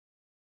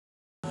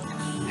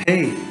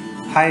Hey,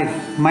 hi,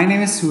 my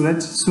name is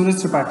Suraj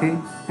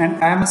Tripathi,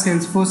 and I am a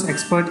Salesforce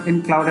expert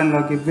in cloud and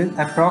login with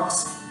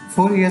approx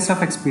 4 years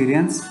of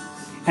experience.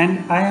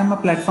 And I am a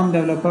platform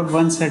developer,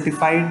 one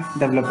certified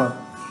developer,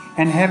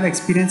 and have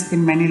experience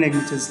in many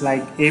languages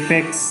like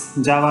Apex,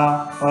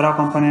 Java, Aura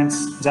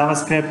Components,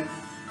 JavaScript,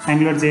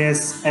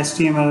 AngularJS,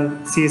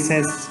 HTML,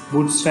 CSS,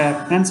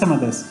 Bootstrap, and some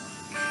others.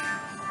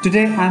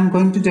 Today I am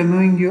going to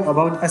demoing you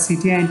about a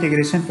CTI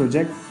integration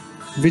project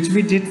which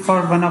we did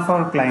for one of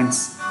our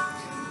clients.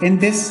 In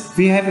this,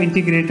 we have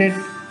integrated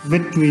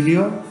with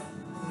Twilio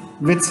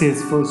with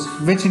Salesforce,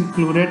 which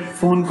included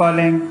phone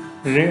calling,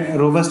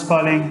 robust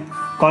calling,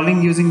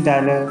 calling using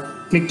dialer,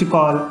 click to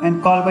call,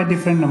 and call by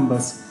different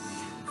numbers.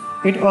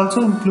 It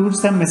also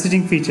includes the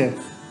messaging feature.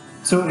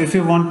 So if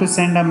you want to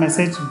send a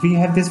message, we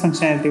have this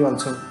functionality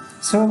also.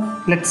 So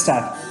let's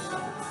start.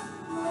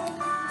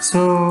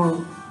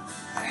 So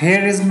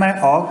here is my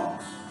org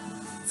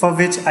for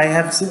which I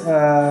have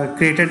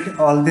created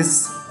all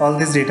this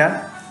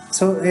data.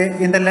 So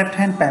in the left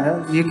hand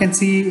panel you can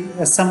see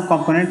some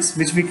components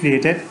which we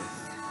created.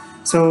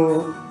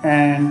 So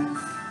and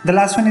the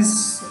last one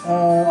is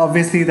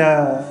obviously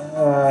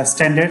the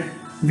standard.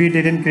 We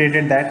didn't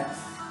created that.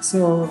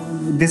 So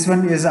this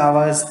one is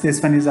ours, this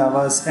one is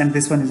ours, and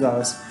this one is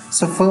ours.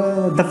 So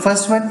for the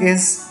first one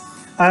is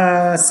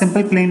a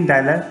simple plain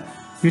dialer.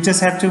 You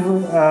just have to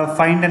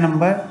find a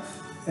number.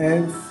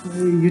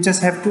 You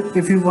just have to,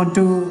 if you want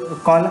to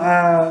call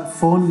a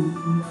phone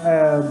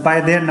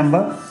by their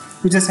number,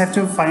 you just have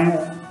to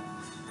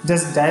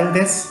just dial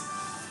their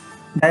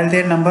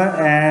number,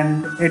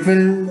 and it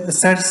will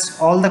search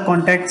all the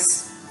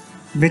contacts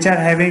which are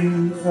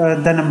having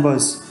the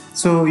numbers.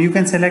 So you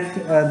can select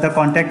the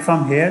contact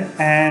from here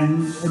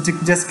and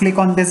just click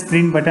on this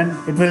green button.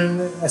 It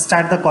will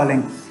start the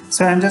calling.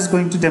 So I'm just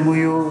going to demo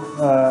you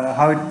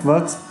how it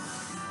works.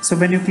 So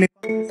when you click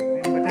on this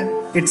green button,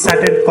 it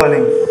started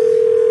calling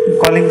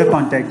the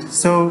contact.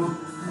 So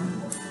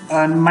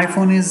my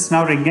phone is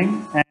now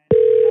ringing, and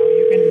now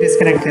you can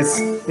disconnect this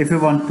if you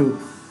want to.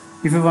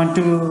 If you want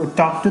to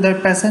talk to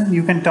that person,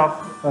 you can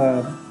talk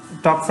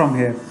from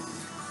here.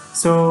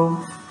 So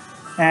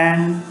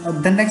and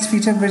the next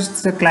feature which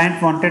the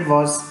client wanted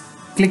was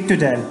click to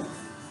dial.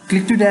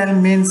 Click to dial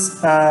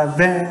means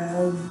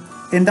where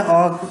in the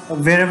org,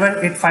 wherever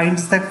it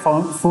finds the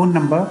phone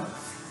number,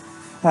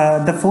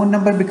 the phone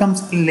number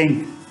becomes a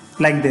link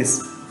like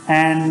this,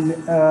 and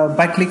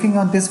by clicking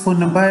on this phone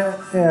number,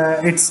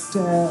 it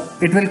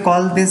will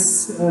call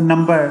this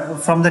number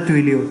from the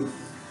Twilio.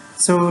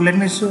 So let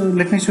me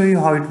show you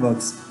how it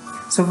works.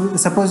 So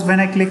suppose when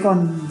I click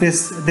on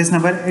this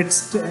number, it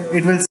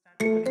will start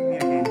calling me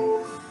again.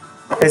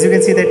 As you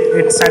can see that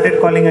it started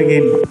calling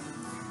again.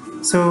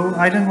 So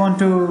I don't want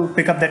to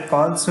pick up that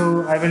call,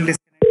 so I will disconnect.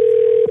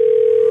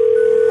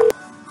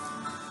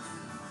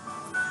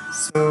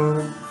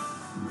 So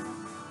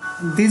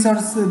these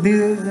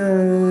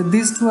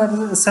two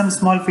are some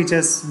small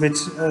features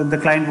which the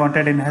client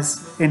wanted in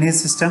his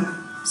system.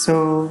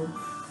 So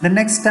the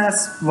next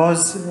task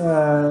was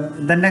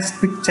the next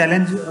big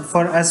challenge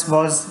for us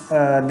was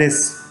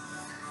this.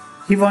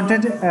 He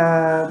wanted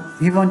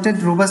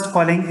robust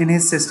calling in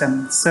his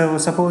system. So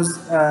suppose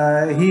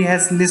he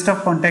has list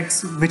of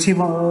contacts which to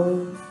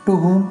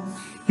whom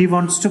he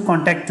wants to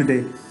contact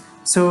today.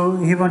 So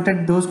he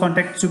wanted those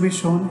contacts to be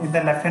shown in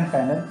the left hand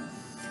panel,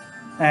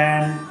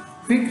 and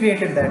we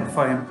created that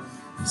for him.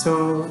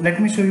 So let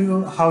me show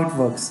you how it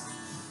works.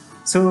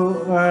 So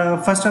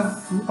first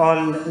of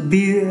all,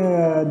 these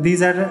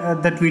are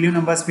the Twilio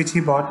numbers which he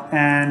bought,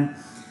 and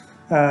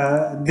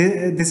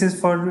this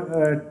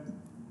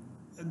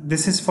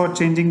is for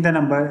changing the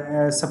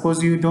number.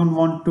 Suppose you don't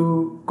want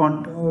to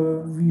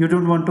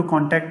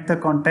contact the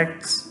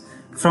contacts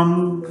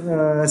from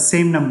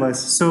same numbers,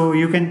 so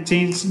you can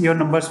change your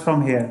numbers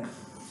from here.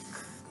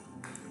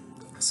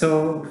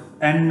 So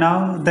and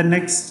now the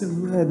next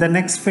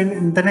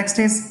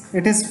is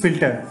it is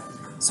filter.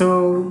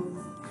 So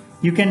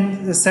you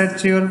can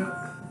search your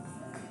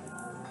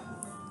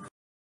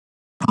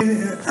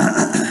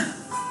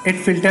it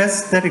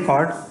filters the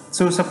record.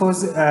 So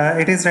suppose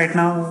it is right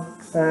now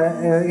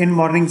in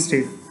morning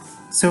state.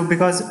 So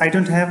because I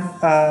don't have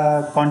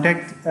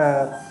contact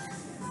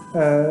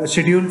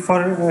scheduled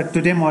for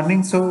today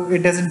morning, so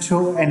it doesn't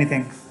show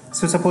anything.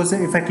 So suppose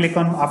if I click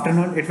on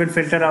afternoon, it will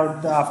filter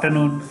out the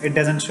afternoon. It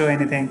doesn't show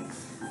anything.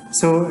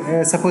 So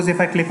suppose if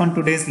I click on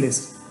today's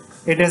list,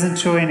 it doesn't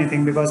show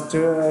anything because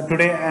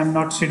today I am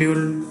not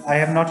scheduled. I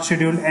have not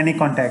scheduled any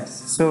contacts.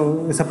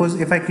 So suppose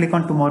if I click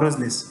on tomorrow's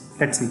list,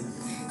 let's see.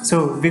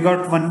 So we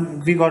got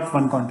one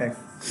contact.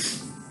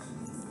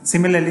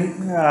 Similarly,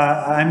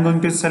 I'm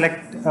going to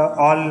select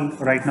all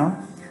right now.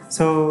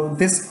 So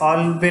this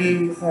all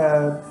will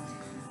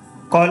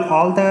call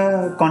all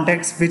the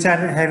contacts which are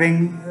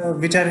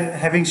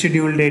having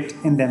scheduled date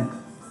in them.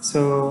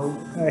 So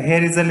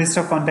here is the list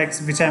of contacts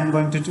which I am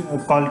going to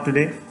call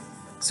today.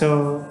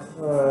 So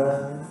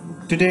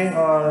today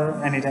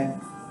or anytime.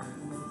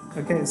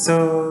 Okay,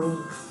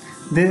 so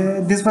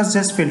this was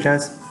just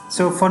filters.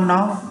 So for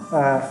now,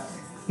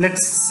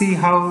 let's see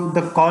how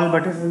the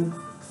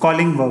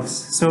calling works.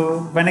 So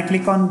when I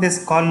click on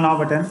this call now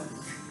button,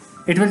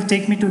 it will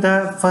take me to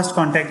the first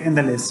contact in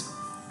the list,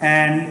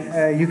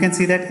 and you can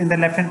see that in the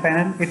left hand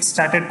panel it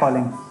started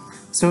calling.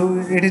 So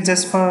it is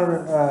just for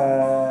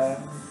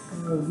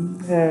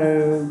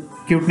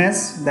cuteness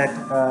that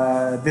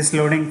this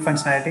loading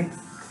functionality.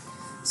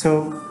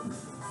 So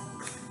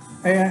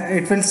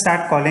it will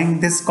start calling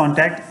this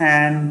contact,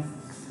 and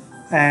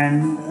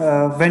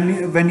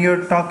when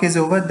your talk is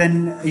over,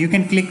 then you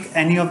can click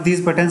any of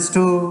these buttons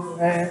to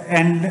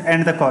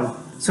end the call.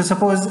 So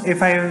suppose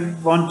if I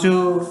want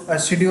to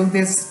schedule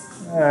this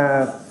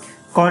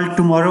call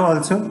tomorrow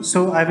also,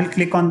 so I will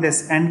click on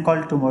this end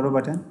call tomorrow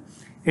button.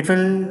 It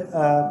will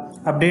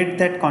update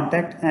that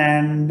contact,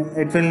 and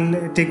it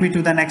will take me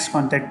to the next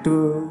contact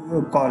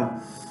to call.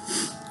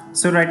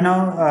 So right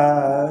now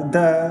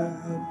the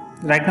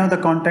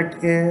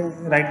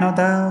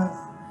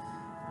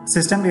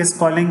system is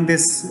calling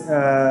this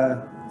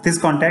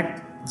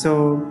contact.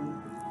 So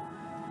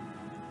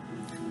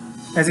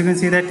as you can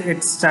see that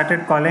it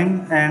started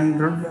calling, and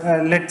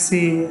let's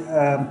see.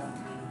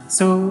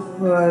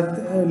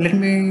 Let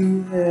me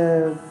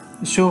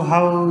show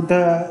how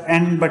the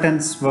end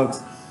buttons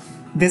works.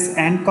 This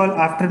end call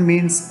after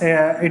means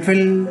it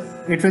will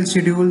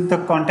schedule the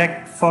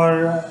contact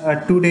for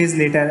 2 days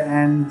later,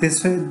 and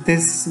this will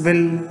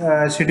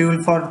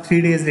schedule for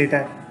 3 days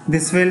later.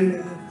 This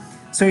will,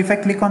 so if I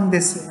click on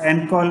this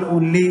end call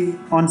only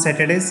on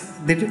Saturdays,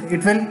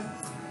 it will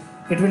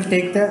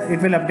update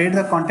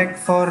the contact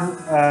for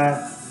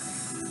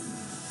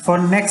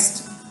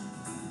next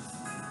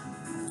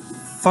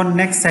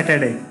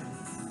Saturday,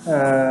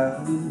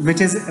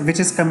 which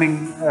is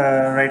coming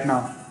right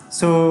now.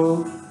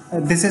 So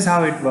this is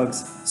how it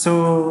works.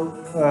 So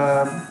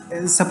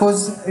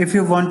suppose if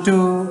you are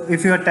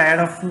tired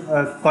of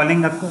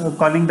calling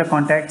the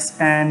contacts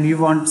and you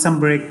want some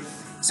break,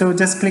 so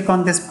just click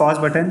on this pause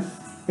button.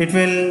 It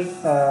will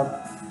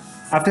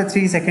after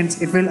 3 seconds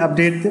it will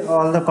update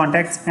all the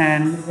contacts,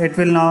 and it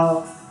will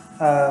now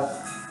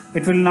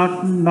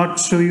not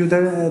show you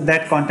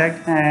that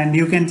contact, and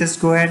you can just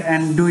go ahead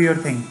and do your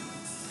thing.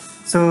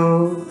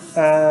 So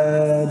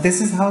this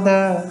is how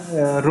the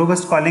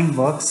robust calling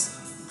works.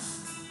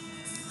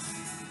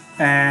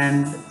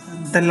 And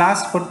the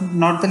last but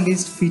not the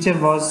least feature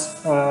was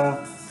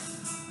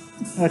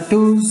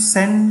to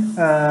send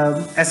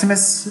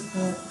SMS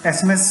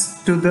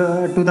to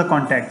the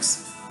contacts.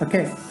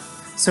 Okay,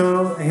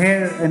 so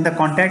here in the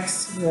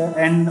contacts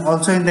and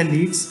also in the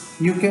leads,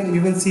 you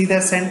will see the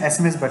send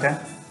SMS button,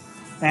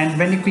 and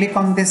when you click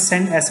on this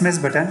send SMS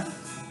button,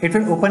 it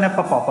will open up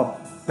a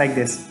pop-up like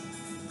this.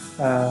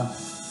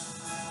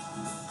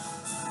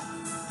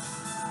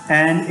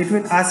 And it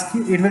will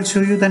show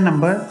you the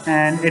number,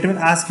 and it will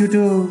ask you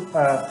to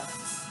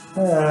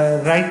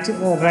write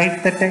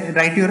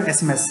your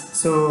SMS.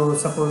 So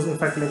suppose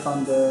if I click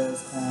on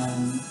this,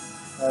 and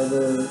I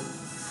will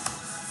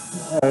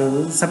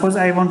suppose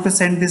I want to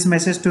send this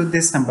message to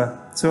this number,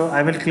 so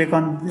I will click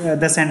on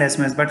the send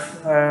SMS, but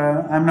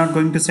I'm not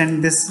going to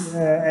send this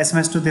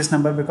SMS to this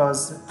number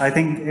because I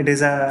think it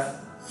is a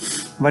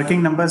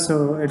working number,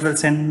 so it will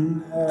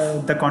send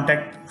the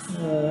contact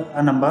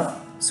a number.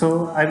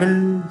 So I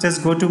will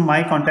just go to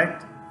my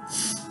contact,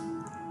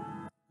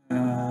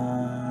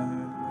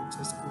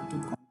 just go to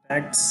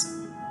contacts,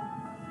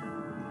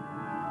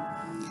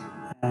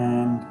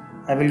 and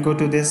I will go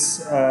to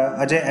this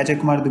Ajay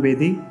Kumar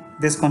Dubedi,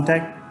 this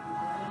contact,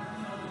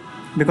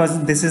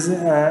 because this is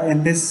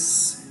in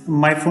this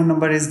my phone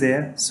number is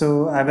there.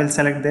 So I will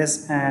select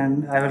this,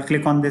 and I will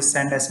click on this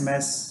send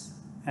SMS,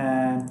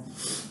 and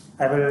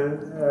I will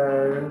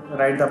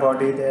write the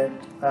body that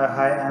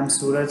hi, I am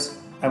Suraj,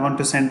 I want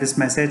to send this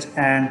message,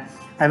 and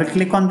I will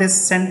click on this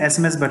send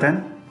SMS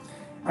button,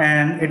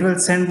 and it will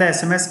send the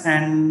SMS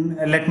and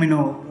let me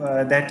know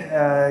that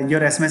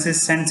your SMS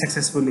is sent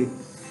successfully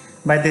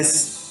by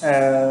this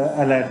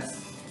alert.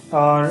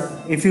 Or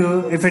if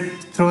it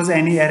throws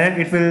any error,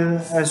 it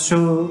will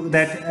show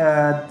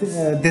that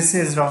this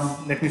is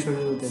wrong. Let me show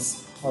you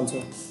this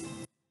also.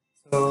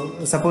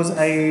 So suppose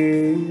I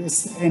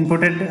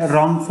inputted a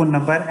wrong phone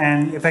number,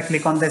 and if I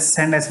click on this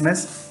send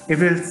SMS, it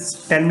will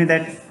tell me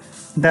that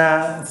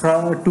the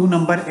to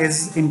number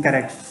is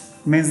incorrect,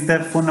 means the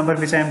phone number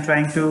which I am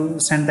trying to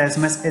send the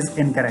SMS is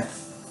incorrect.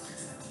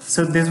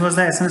 So this was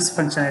the SMS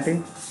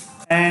functionality,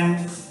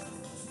 and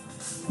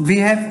we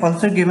have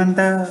also given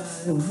the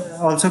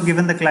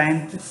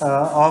client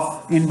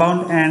of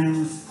inbound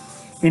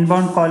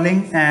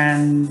calling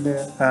and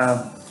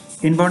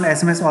inbound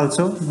SMS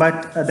also,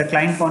 but the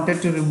client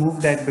wanted to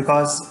remove that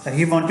because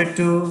he wanted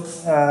to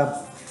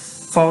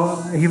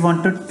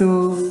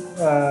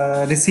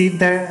receive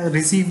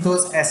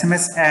those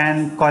SMS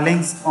and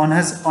callings on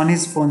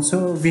his phone.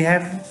 So we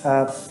have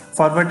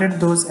forwarded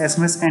those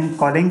SMS and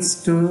callings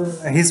to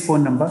his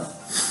phone number.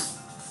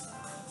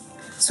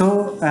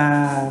 So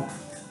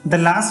the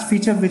last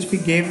feature which we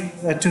gave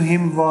to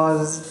him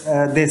was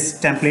this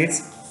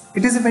templates.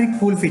 It is a very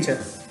cool feature.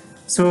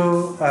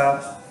 So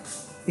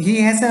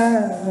he has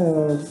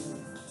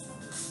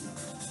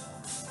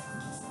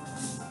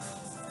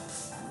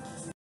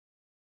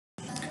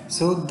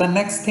So the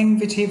next thing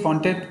which he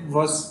wanted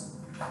was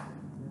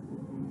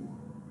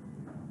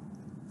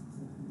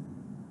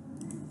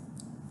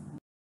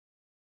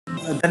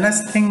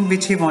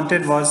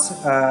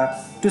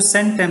to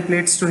send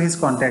templates to his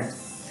contact.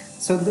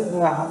 So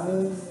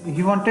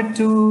he wanted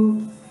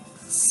to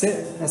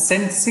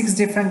send 6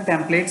 different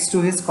templates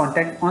to his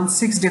contact on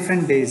 6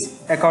 different days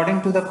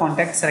according to the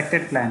contact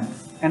selected plan,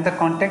 and the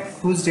contact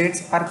whose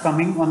dates are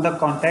coming on the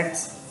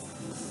contacts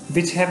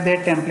which have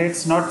their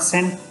templates not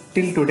sent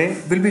till today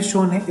will be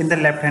shown in the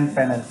left hand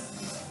panel,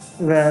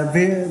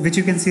 which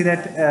you can see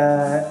that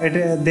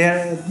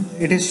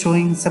it is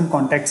showing some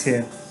contacts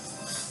here.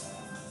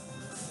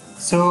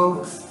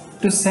 So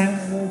to send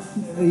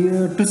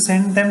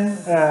them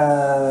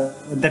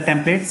the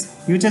templates,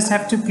 you just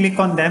have to click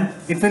on them.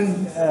 It will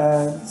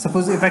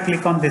suppose if I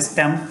click on this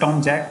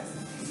Tom Jack,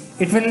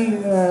 it will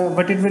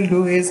what it will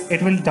do is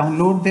it will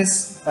download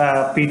this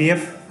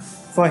PDF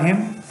for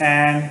him,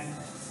 and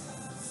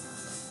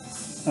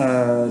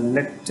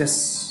let's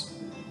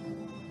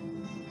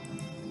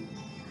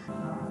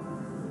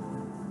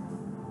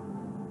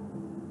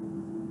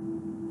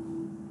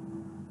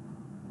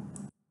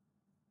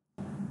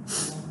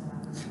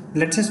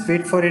just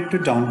wait for it to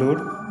download.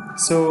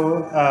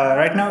 So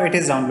right now it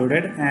is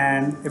downloaded,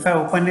 and if I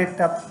open it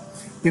up,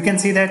 you can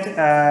see that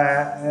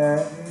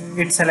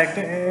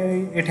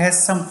it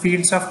has some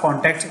fields of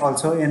contacts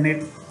also in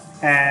it,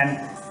 and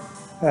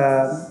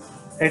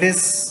it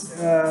is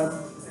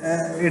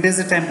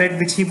a template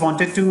which he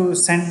wanted to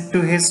send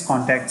to his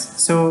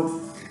contacts. So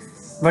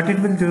what it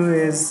will do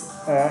is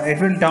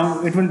it will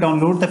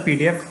download the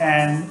PDF,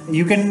 and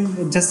you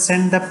can just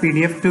send the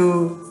PDF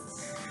to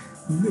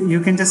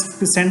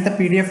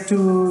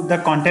the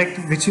contact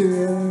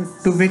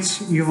to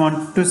which you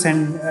want to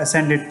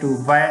send it to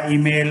via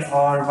email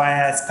or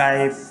via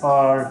Skype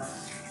or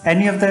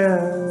any of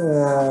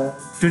the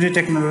today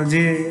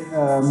technology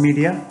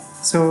media.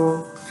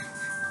 So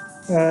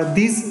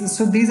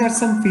these are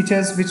some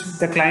features which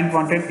the client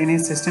wanted in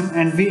his system,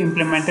 and we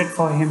implemented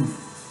for him.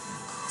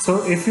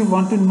 So if you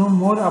want to know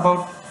more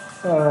about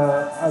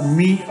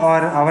me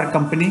or our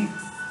company,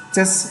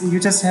 you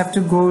just have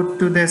to go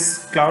to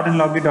this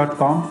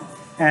cloudandlobby.com,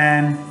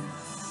 and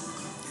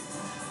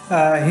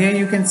here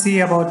you can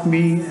see about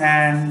me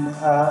and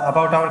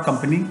about our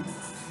company.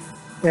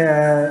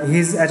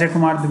 He's Ajay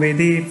Kumar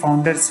Dwivedi,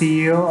 founder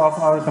CEO of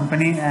our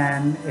company,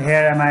 and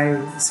here am I,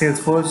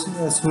 Salesforce,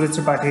 Suraj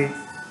Tripathi.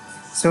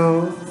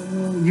 So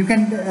you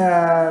can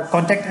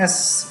contact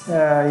us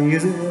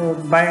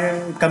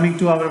by coming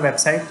to our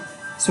website.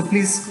 So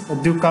please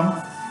do come,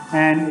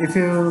 and if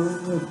you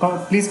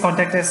please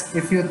contact us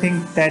if you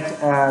think that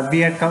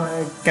we are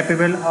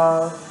capable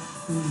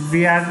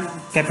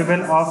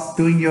of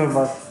doing your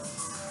work.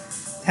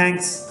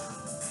 Thanks.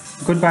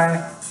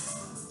 Goodbye.